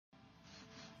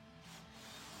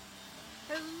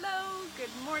hello, good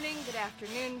morning, good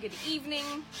afternoon, good evening.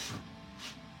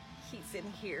 He's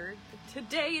in here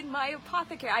today in my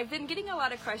apothecary. I've been getting a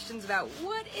lot of questions about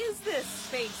what is this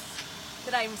space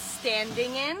that I'm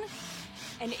standing in,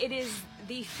 and it is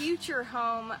the future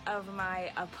home of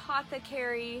my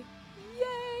apothecary.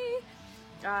 Yay!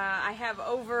 I have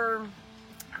over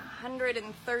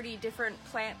 130 different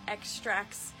plant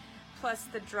extracts, plus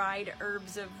the dried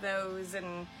herbs of those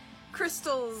and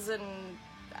crystals, and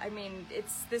I mean,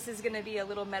 this is going to be a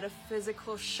little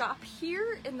metaphysical shop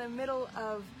here in the middle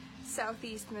of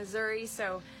southeast Missouri,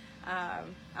 so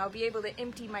I'll be able to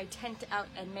empty my tent out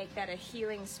and make that a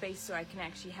healing space so I can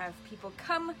actually have people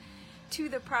come to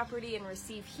the property and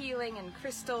receive healing and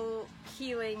crystal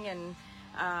healing and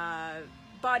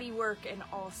body work and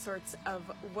all sorts of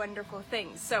wonderful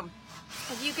things. So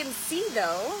as you can see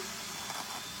though,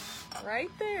 right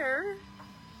there,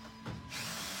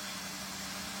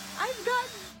 I've got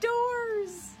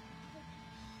doors.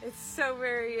 It's so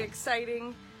very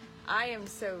exciting. I am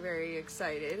so very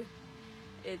excited.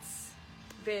 It's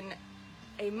been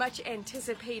a much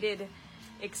anticipated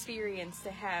experience to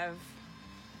have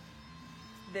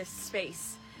this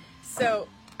space. So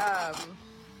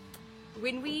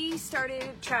when we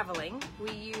started traveling,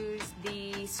 we used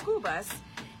the school bus,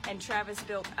 and Travis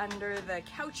built under the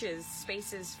couches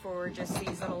spaces for just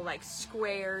these little like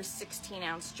square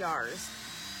 16-ounce jars.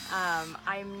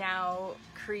 I'm now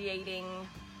creating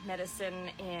medicine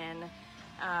in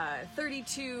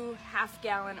 32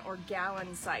 half-gallon or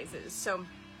gallon sizes. So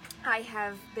I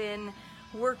have been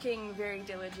working very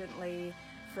diligently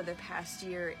for the past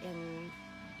year in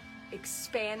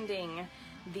expanding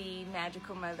the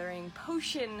magical mothering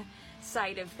potion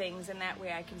side of things, and that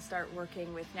way I can start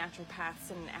working with naturopaths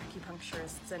and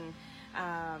acupuncturists and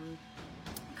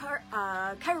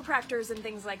chiropractors and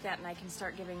things like that, and I can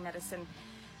start giving medicine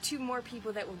to more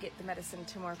people that will get the medicine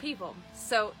to more people.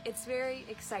 So it's very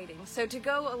exciting. So to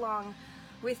go along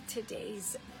with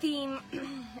today's theme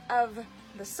of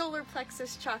the solar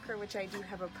plexus chakra, which I do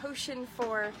have a potion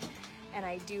for, and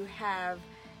I do have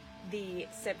the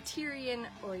septarian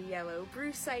or yellow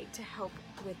brucite to help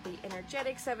with the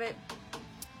energetics of it.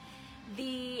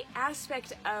 The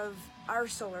aspect of our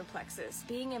solar plexus,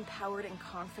 being empowered and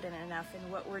confident enough in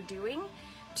what we're doing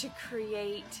to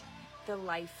create the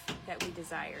life that we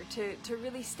desire, to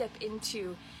really step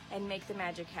into and make the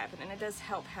magic happen. And it does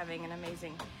help having an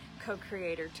amazing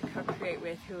co-creator to co-create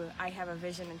with, who I have a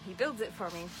vision and he builds it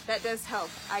for me. That does help,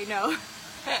 I know.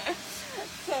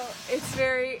 So it's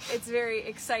very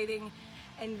exciting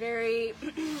and very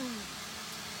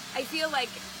I feel like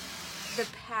the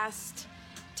past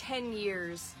 10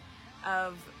 years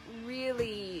of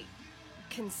really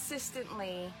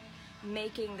consistently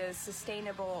making the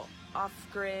sustainable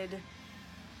off-grid,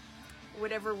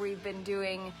 whatever we've been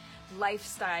doing,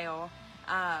 lifestyle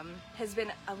has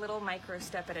been a little micro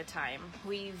step at a time.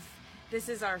 This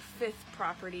is our 5th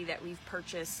property that we've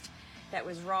purchased that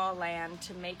was raw land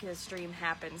to make this dream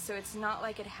happen. So it's not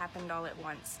like it happened all at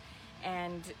once.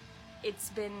 And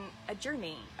it's been a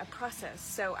journey, a process.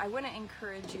 So I want to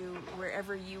encourage you,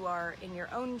 wherever you are in your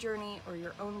own journey or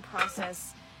your own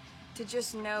process, to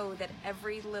just know that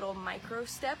every little micro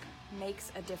step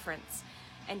makes a difference,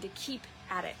 and to keep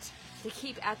at it, to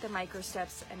keep at the micro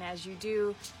steps. And as you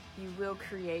do, you will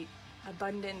create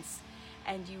abundance,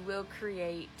 and you will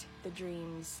create the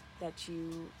dreams that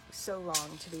you so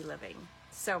long to be living.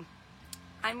 So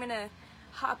I'm gonna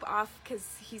hop off because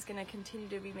he's gonna continue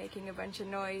to be making a bunch of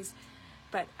noise,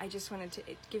 but I just wanted to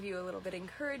give you a little bit of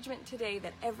encouragement today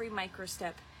that every micro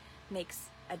step makes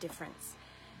a difference.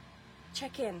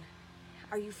 Check in.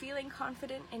 Are you feeling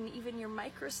confident in even your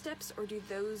micro steps, or do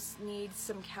those need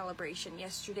some calibration?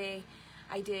 Yesterday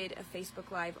I did a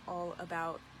Facebook Live all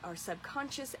about our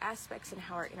subconscious aspects and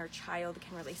how our inner child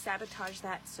can really sabotage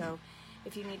that. So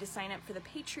if you need to sign up for the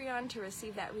Patreon to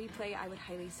receive that replay, I would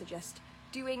highly suggest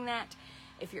doing that.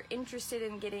 If you're interested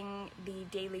in getting the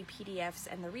daily PDFs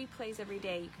and the replays every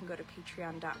day, you can go to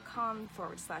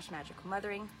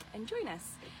patreon.com/magicalmothering and join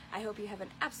us. I hope you have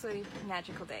an absolutely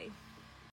magical day.